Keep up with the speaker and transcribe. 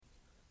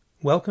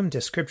Welcome to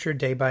Scripture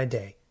Day by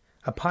Day,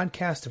 a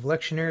podcast of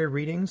lectionary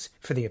readings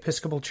for the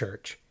Episcopal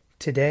Church.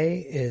 Today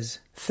is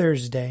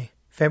Thursday,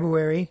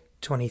 February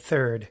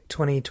 23rd,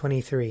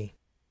 2023.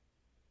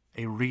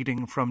 A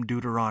reading from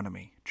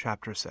Deuteronomy,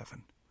 chapter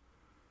 7.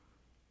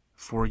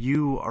 For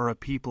you are a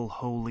people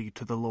holy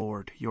to the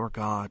Lord your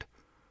God.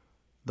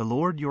 The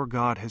Lord your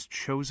God has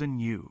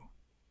chosen you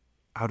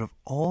out of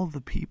all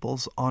the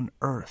peoples on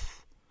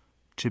earth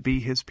to be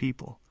his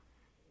people,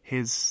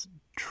 his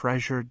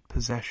treasured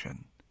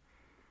possession.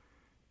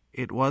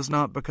 It was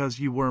not because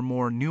you were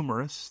more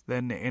numerous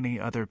than any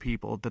other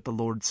people that the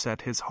Lord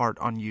set his heart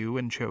on you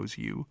and chose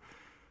you,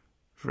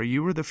 for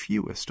you were the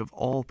fewest of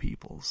all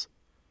peoples.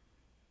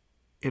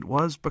 It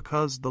was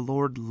because the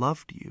Lord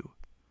loved you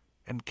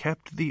and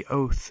kept the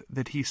oath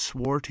that he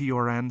swore to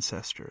your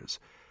ancestors,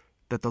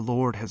 that the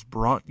Lord has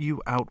brought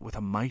you out with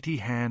a mighty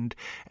hand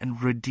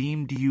and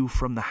redeemed you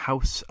from the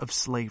house of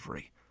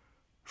slavery,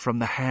 from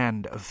the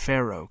hand of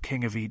Pharaoh,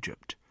 king of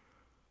Egypt.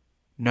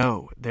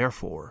 Know,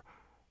 therefore,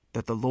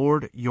 that the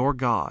Lord your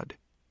God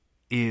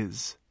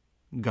is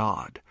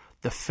God,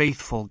 the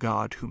faithful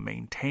God who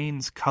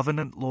maintains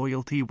covenant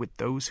loyalty with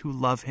those who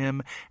love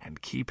him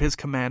and keep his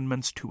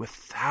commandments to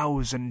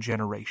 1,000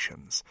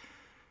 generations,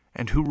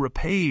 and who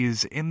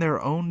repays in their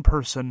own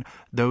person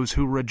those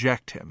who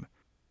reject him.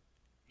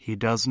 He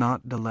does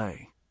not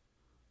delay,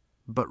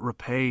 but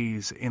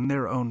repays in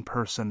their own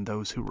person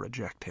those who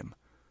reject him.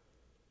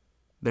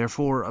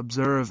 Therefore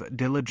observe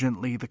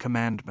diligently the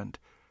commandment,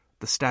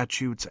 the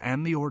statutes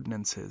and the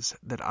ordinances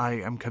that I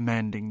am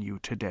commanding you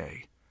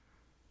today.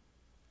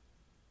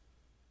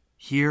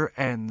 Here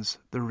ends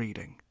the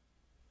reading.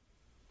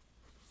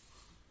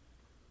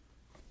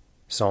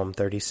 Psalm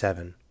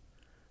 37.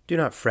 Do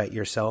not fret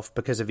yourself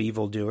because of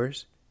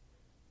evildoers.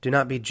 Do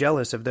not be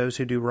jealous of those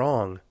who do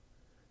wrong,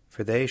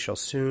 for they shall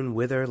soon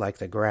wither like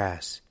the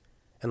grass,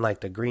 and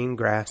like the green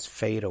grass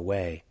fade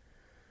away.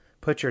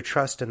 Put your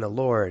trust in the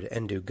Lord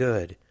and do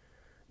good.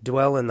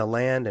 Dwell in the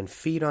land and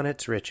feed on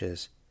its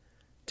riches.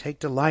 Take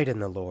delight in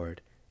the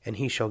Lord, and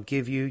he shall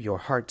give you your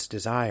heart's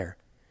desire.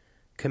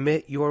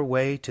 Commit your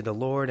way to the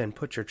Lord and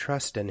put your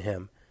trust in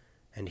him,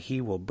 and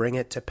he will bring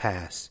it to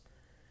pass.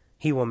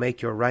 He will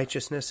make your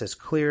righteousness as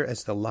clear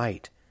as the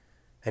light,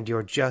 and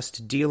your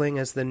just dealing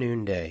as the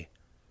noonday.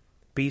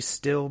 Be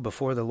still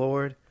before the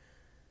Lord,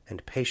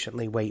 and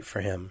patiently wait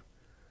for him.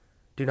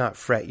 Do not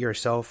fret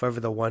yourself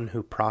over the one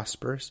who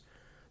prospers,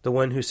 the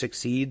one who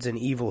succeeds in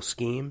evil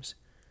schemes.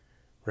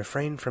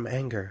 Refrain from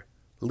anger,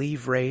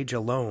 leave rage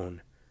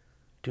alone.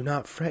 Do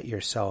not fret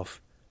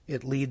yourself,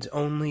 it leads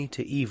only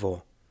to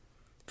evil.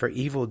 For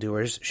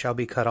evildoers shall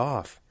be cut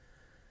off,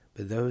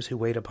 but those who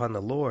wait upon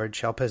the Lord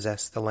shall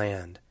possess the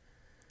land.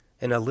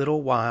 In a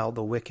little while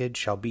the wicked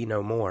shall be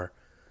no more.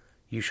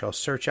 You shall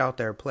search out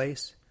their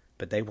place,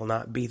 but they will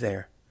not be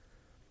there.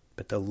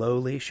 But the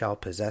lowly shall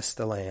possess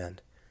the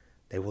land.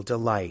 They will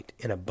delight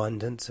in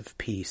abundance of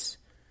peace.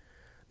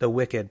 The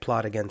wicked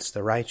plot against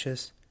the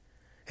righteous,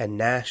 and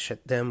gnash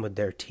at them with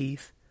their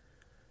teeth.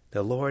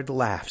 The Lord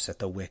laughs at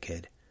the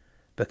wicked,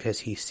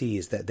 because he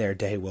sees that their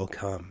day will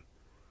come.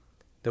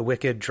 The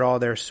wicked draw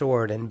their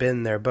sword and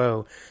bend their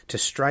bow to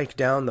strike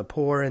down the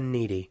poor and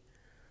needy,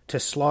 to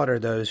slaughter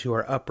those who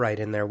are upright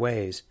in their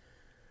ways.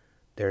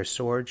 Their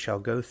sword shall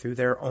go through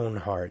their own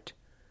heart,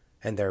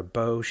 and their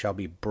bow shall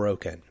be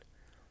broken.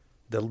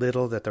 The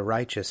little that the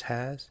righteous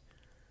has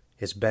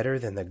is better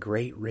than the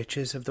great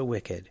riches of the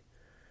wicked.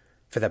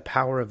 For the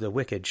power of the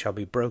wicked shall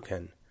be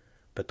broken,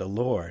 but the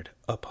Lord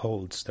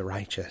upholds the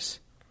righteous.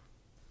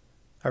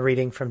 A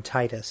reading from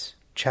Titus,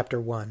 chapter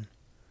 1.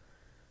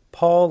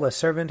 Paul, a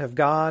servant of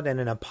God and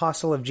an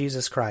apostle of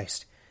Jesus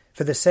Christ,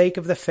 for the sake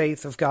of the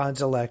faith of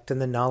God's elect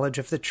and the knowledge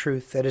of the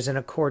truth that is in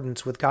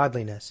accordance with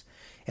godliness,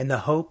 in the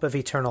hope of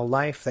eternal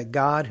life that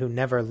God, who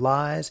never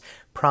lies,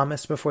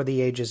 promised before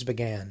the ages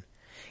began.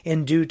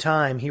 In due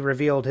time he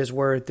revealed his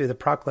word through the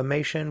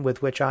proclamation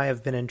with which I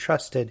have been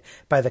entrusted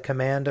by the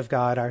command of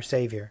God our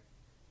Savior.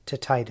 To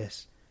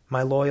Titus,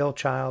 my loyal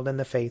child in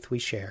the faith we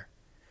share.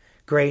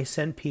 Grace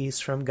and peace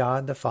from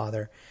God the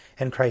Father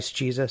and Christ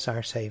Jesus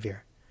our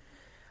Savior.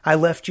 I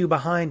left you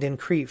behind in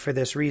Crete for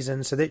this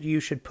reason, so that you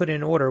should put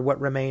in order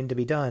what remained to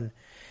be done,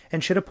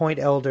 and should appoint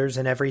elders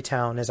in every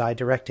town as I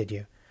directed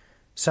you.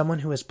 Someone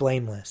who is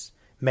blameless,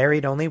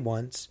 married only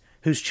once,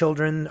 whose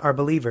children are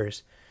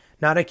believers,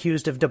 not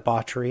accused of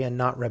debauchery and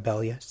not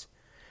rebellious.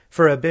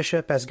 For a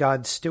bishop as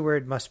God's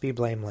steward must be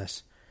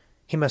blameless.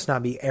 He must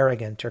not be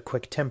arrogant or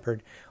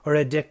quick-tempered, or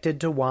addicted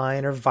to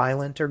wine, or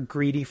violent, or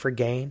greedy for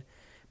gain,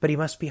 but he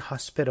must be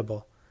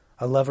hospitable,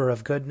 a lover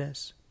of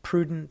goodness,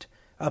 prudent,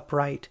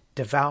 upright,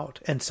 devout,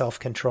 and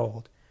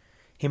self-controlled.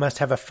 He must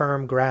have a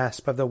firm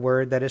grasp of the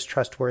word that is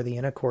trustworthy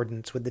in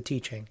accordance with the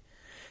teaching,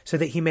 so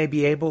that he may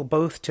be able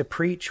both to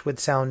preach with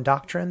sound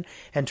doctrine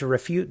and to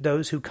refute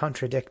those who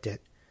contradict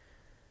it.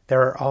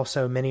 There are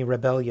also many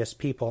rebellious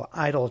people,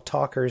 idle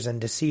talkers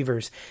and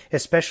deceivers,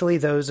 especially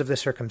those of the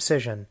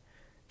circumcision.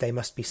 They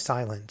must be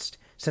silenced,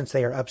 since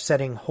they are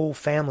upsetting whole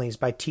families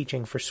by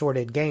teaching for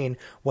sordid gain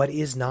what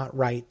is not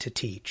right to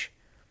teach.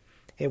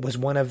 It was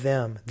one of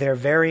them, their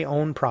very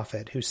own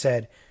prophet, who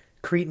said,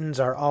 Cretans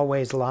are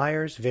always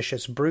liars,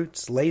 vicious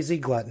brutes, lazy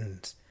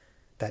gluttons.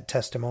 That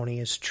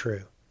testimony is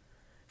true.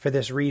 For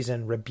this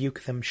reason,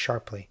 rebuke them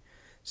sharply,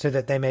 so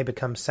that they may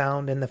become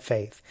sound in the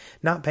faith,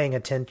 not paying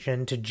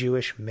attention to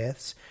Jewish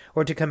myths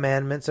or to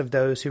commandments of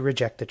those who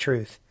reject the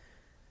truth.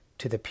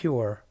 To the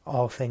pure,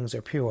 all things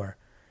are pure,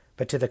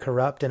 but to the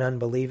corrupt and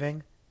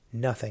unbelieving,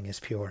 nothing is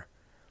pure.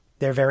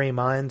 Their very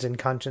minds and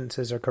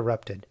consciences are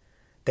corrupted.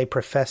 They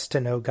profess to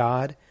know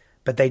God,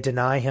 but they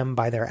deny him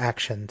by their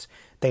actions.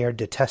 They are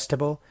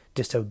detestable,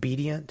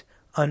 disobedient,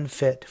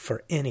 unfit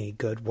for any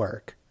good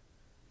work.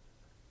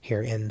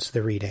 Here ends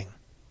the reading.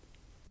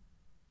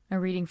 A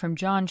reading from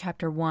John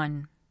chapter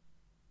 1.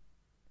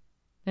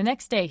 The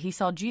next day he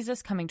saw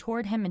Jesus coming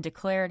toward him and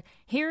declared,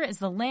 Here is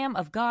the Lamb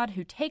of God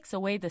who takes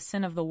away the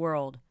sin of the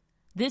world.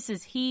 This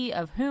is he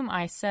of whom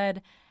I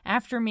said,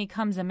 After me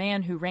comes a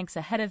man who ranks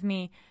ahead of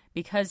me,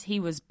 because he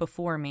was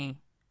before me.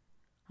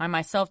 I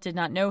myself did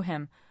not know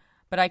him,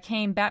 but I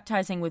came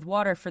baptizing with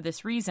water for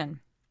this reason,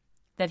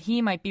 that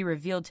he might be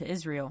revealed to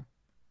Israel.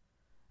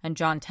 And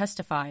John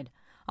testified,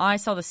 I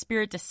saw the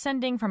Spirit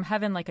descending from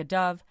heaven like a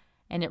dove,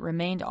 and it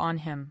remained on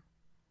him.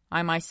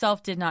 I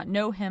myself did not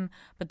know him,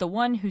 but the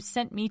one who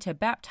sent me to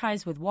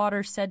baptize with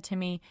water said to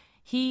me,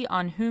 He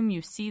on whom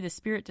you see the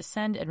Spirit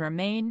descend and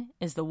remain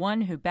is the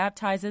one who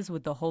baptizes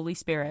with the Holy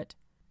Spirit.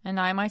 And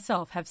I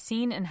myself have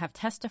seen and have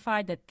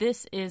testified that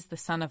this is the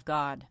Son of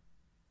God.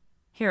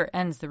 Here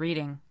ends the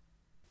reading.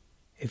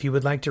 If you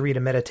would like to read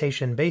a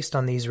meditation based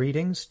on these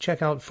readings,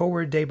 check out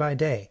Forward Day by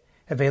Day,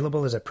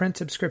 available as a print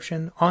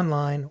subscription,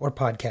 online, or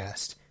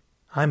podcast.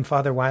 I'm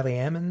Father Wiley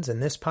Ammons,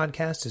 and this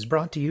podcast is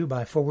brought to you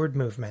by Forward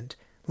Movement.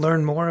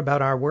 Learn more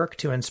about our work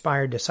to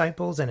inspire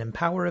disciples and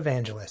empower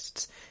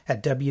evangelists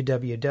at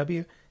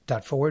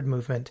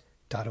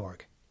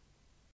www.forwardmovement.org.